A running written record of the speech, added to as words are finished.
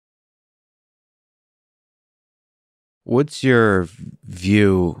What's your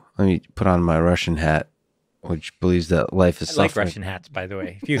view? Let me put on my Russian hat, which believes that life is I suffering. like Russian hats, by the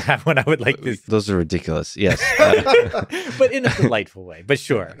way. If you have one, I would like this. Those are ridiculous. Yes. But in a delightful way. But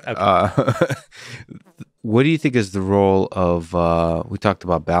sure. Okay. What do you think is the role of, we talked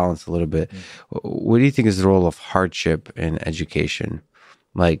about balance a little bit. What do you think is the role of hardship in education?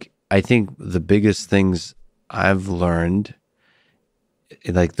 Like, I think the biggest things I've learned,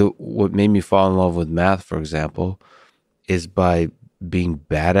 like what made me fall in love with math, for example, is by being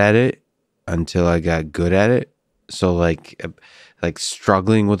bad at it until I got good at it. So like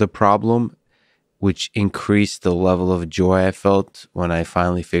struggling with a problem, which increased the level of joy I felt when I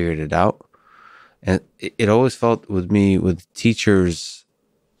finally figured it out. And it always felt with me, with teachers,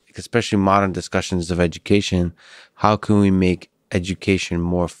 especially modern discussions of education, how can we make education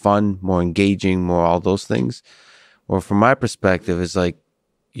more fun, more engaging, more all those things? Or from my perspective, it's like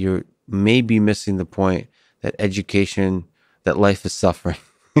you're maybe missing the point that that life is suffering.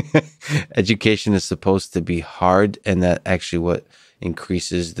 Education is supposed to be hard, and that actually what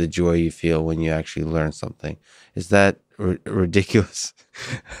increases the joy you feel when you actually learn something. Is that ridiculous?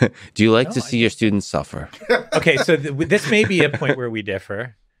 Do you like to see your students suffer? Okay, so this may be a point where we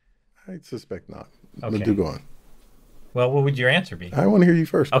differ. I suspect not. Okay. But do go on. Well, what would your answer be? I want to hear you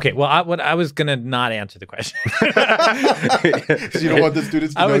first. Okay, well, I was going to not answer the question. So you don't want the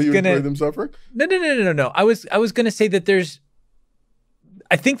students to know you enjoy them suffering? No. I was going to say that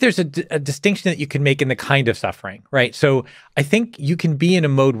I think there's a distinction that you can make in the kind of suffering, right? So I think you can be in a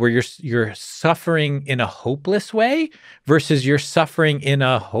mode where you're suffering in a hopeless way versus you're suffering in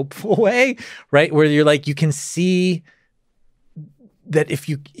a hopeful way, right? Where you're like, you can see that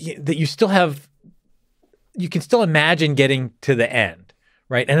you can still imagine getting to the end,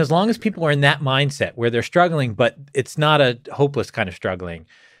 right? And as long as people are in that mindset where they're struggling, but it's not a hopeless kind of struggling,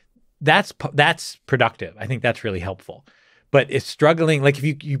 that's productive. I think that's really helpful. But it's struggling, like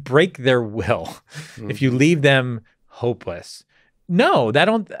if you break their will, if you leave them hopeless, no,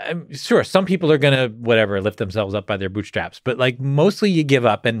 sure, some people are going to, lift themselves up by their bootstraps. But like mostly you give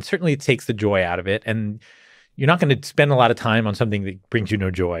up, and certainly it takes the joy out of it. And you're not going to spend a lot of time on something that brings you no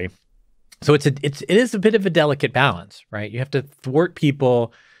joy. So it is a bit of a delicate balance, right? You have to thwart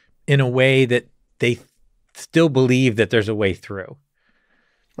people in a way that they still believe that there's a way through.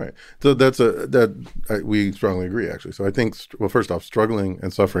 Right. So we strongly agree, actually. So I think, well, first off, struggling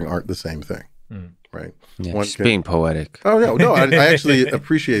and suffering aren't the same thing, right? Yeah, being poetic. Oh, no. I actually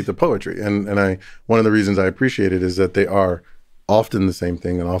appreciate the poetry. And one of the reasons I appreciate it is that they are often the same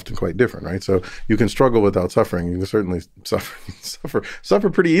thing and often quite different, right? So you can struggle without suffering. You can certainly suffer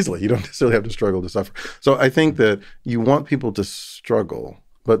pretty easily. You don't necessarily have to struggle to suffer. So I think that you want people to struggle,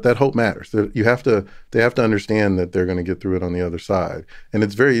 but that hope matters. They have to understand that they're going to get through it on the other side. And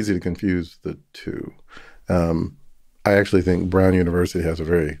it's very easy to confuse the two. I actually think Brown University has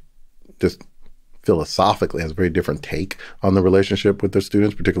just philosophically has a very different take on the relationship with their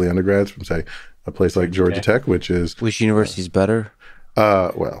students, particularly undergrads, from, say, a place like Georgia Tech, which university is better?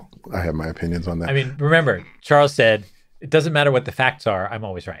 Well, I have my opinions on that. I mean, remember, Charles said, it doesn't matter what the facts are, I'm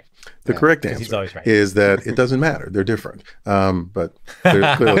always right. The correct answer is that it doesn't matter. They're different. But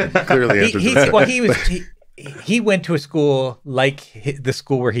clearly answers he went to a school like the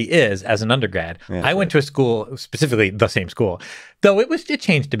school where he is as an undergrad. Yeah, I went to a school, specifically the same school, though it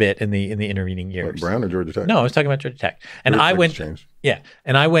changed a bit in the intervening years. What, Brown or Georgia Tech? No, I was talking about Georgia Tech. And I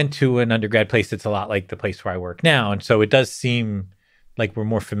went to an undergrad place that's a lot like the place where I work now. And so it does seem like we're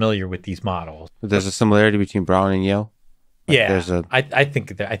more familiar with these models. There's a similarity between Brown and Yale? I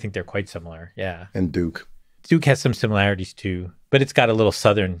think they're quite similar. Yeah. And Duke. Duke has some similarities too, but it's got a little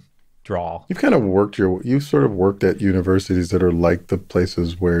Southern drawl. You've kind of worked at universities that are like the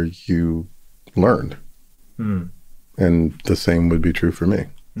places where you learned. And the same would be true for me.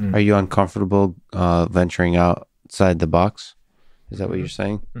 Are you uncomfortable venturing outside the box? Is that what you're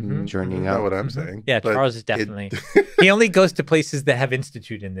saying? Journeying out? That's not what I'm saying. Yeah, Charles is definitely. He only goes to places that have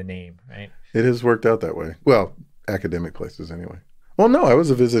institute in the name, right? It has worked out that way. Well, academic places anyway. Well, no, I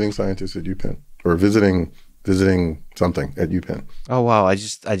was a visiting scientist at UPenn, or visiting something at UPenn. Oh wow! I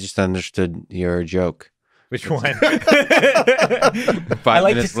just understood your joke. Which one? 5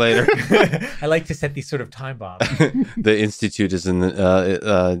 minutes later. I like to set these sort of time bombs. The institute is in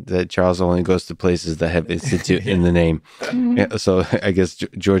that Charles only goes to places that have institute in the name. Yeah, so I guess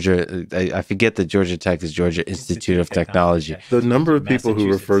Georgia. I forget that Georgia Tech is Georgia Institute of Technology. The number of people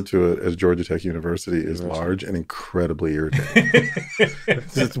who refer to it as Georgia Tech University is large and incredibly irritating.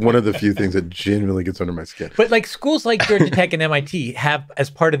 It's one of the few things that genuinely gets under my skin. But like schools like Georgia Tech and MIT have, as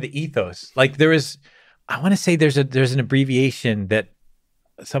part of the ethos, like there is. I want to say there's an abbreviation that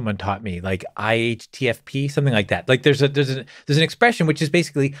someone taught me, like IHTFP, something like that. Like there's an expression which is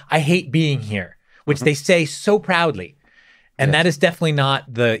basically, I hate being here, which they say so proudly. And that is definitely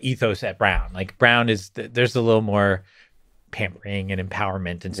not the ethos at Brown. Like Brown is, there's a little more pampering and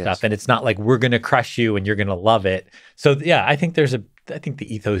empowerment and stuff. And it's not like we're going to crush you and you're going to love it. So yeah, I think the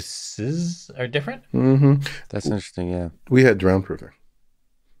ethoses are different. That's interesting. Yeah. We had drown proofing.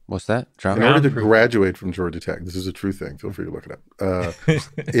 What's that? In order to graduate from Georgia Tech, this is a true thing. Feel free to look it up. A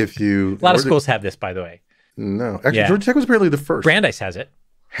lot of schools have this, by the way. No, actually, Georgia Tech was apparently the first. Brandeis has it.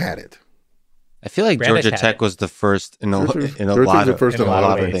 Had it. I feel like Georgia Tech was the first in a lot of things. It was the first in a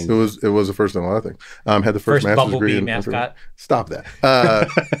lot of things. Had the first master's degree in mascot. Stop that.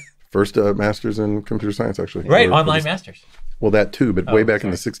 First master's in computer science, actually. Right, online masters. Well, that too, but way back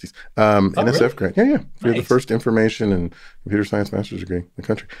in the 60s. NSF grant. Yeah. We had the first information and computer science master's degree in the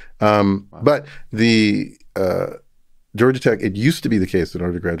country. But the Georgia Tech, it used to be the case that in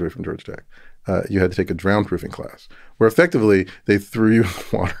order to graduate from Georgia Tech, you had to take a drown proofing class, where effectively they threw you in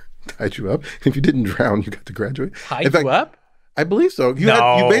the water, tied you up. If you didn't drown, you got to graduate. Tied you up? I believe so. You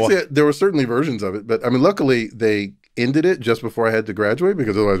basically, there were certainly versions of it, but I mean, luckily they ended it just before I had to graduate,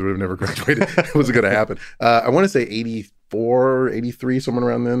 because otherwise I would have never graduated. It wasn't going to happen. I want to say 84, 83, somewhere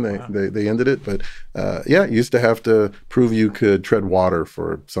around then they ended it. But you used to have to prove you could tread water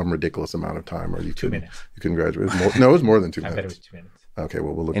for some ridiculous amount of time, or you 2 minutes. You couldn't graduate. No, it was more than 2 minutes. I bet it was 2 minutes. Okay,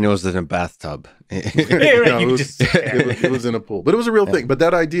 well, we'll look. And it was in a bathtub. It was in a pool, but it was a real thing. But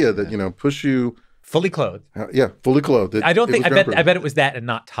that idea that push you fully clothed. Fully clothed. I bet it was that and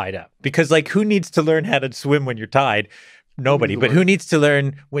not tied up, because like who needs to learn how to swim when you're tied? Nobody. But who needs to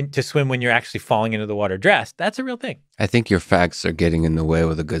learn to swim when you're actually falling into the water dressed? That's a real thing. I think your facts are getting in the way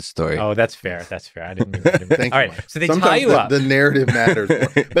with a good story. Oh, that's fair. That's fair. I didn't All right. So they Sometimes tie you up. The narrative matters more.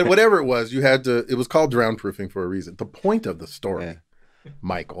 But whatever it was, it was called drown proofing for a reason. The point of the story,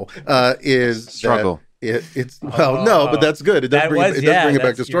 Michael, is struggle. No, but that's good. It does bring it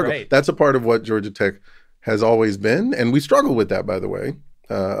back to struggle. Right. That's a part of what Georgia Tech has always been. And we struggle with that, by the way.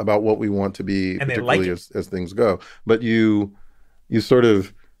 About what we want to be, and particularly as things go. But you sort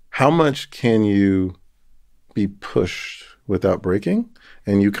of, how much can you be pushed without breaking?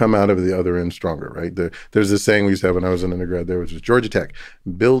 And you come out of the other end stronger, right? There's this saying we used to have when I was an undergrad there, which was Georgia Tech,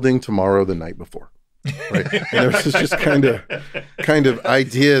 building tomorrow the night before. Right. And there was this just kind of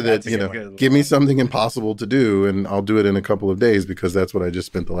idea that, give me something impossible to do and I'll do it in a couple of days, because that's what I just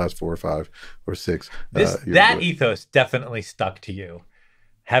spent the last 4 or 5 or 6 years that ethos definitely stuck to you.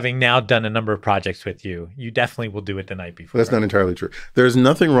 Having now done a number of projects with you, you definitely will do it the night before. That's not entirely true. There's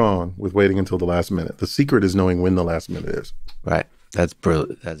nothing wrong with waiting until the last minute. The secret is knowing when the last minute is. Right. That's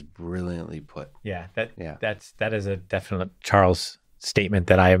brilliant. That's brilliantly put. Yeah. That is a definite Charles statement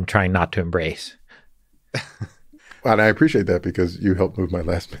that I am trying not to embrace. And I appreciate that, because you helped move my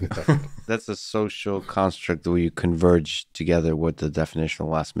last minute up. That's a social construct where you converge together what the definition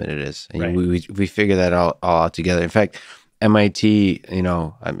of last minute is. And we figure that all out together. In fact, MIT,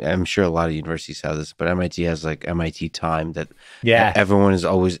 I'm sure a lot of universities have this, but MIT has like MIT time that everyone has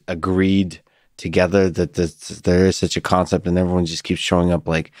always agreed together that there is such a concept, and everyone just keeps showing up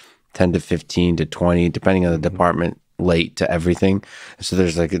like 10 to 15 to 20, depending on the department, late to everything. So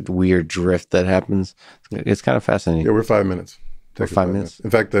there's like a weird drift that happens. It's kind of fascinating. Yeah, we're 5 minutes. For 5 minutes. In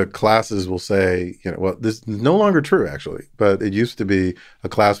fact, the classes will say, this is no longer true, actually, but it used to be a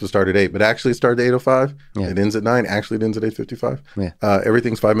class would start at 8, but actually it started at 8:05. Yeah. It ends at 9. Actually, it ends at 8:55. Yeah.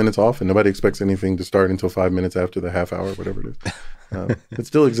 Everything's 5 minutes off, and nobody expects anything to start until 5 minutes after the half hour, whatever it is. It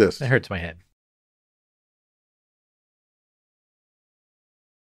still exists. It hurts my head.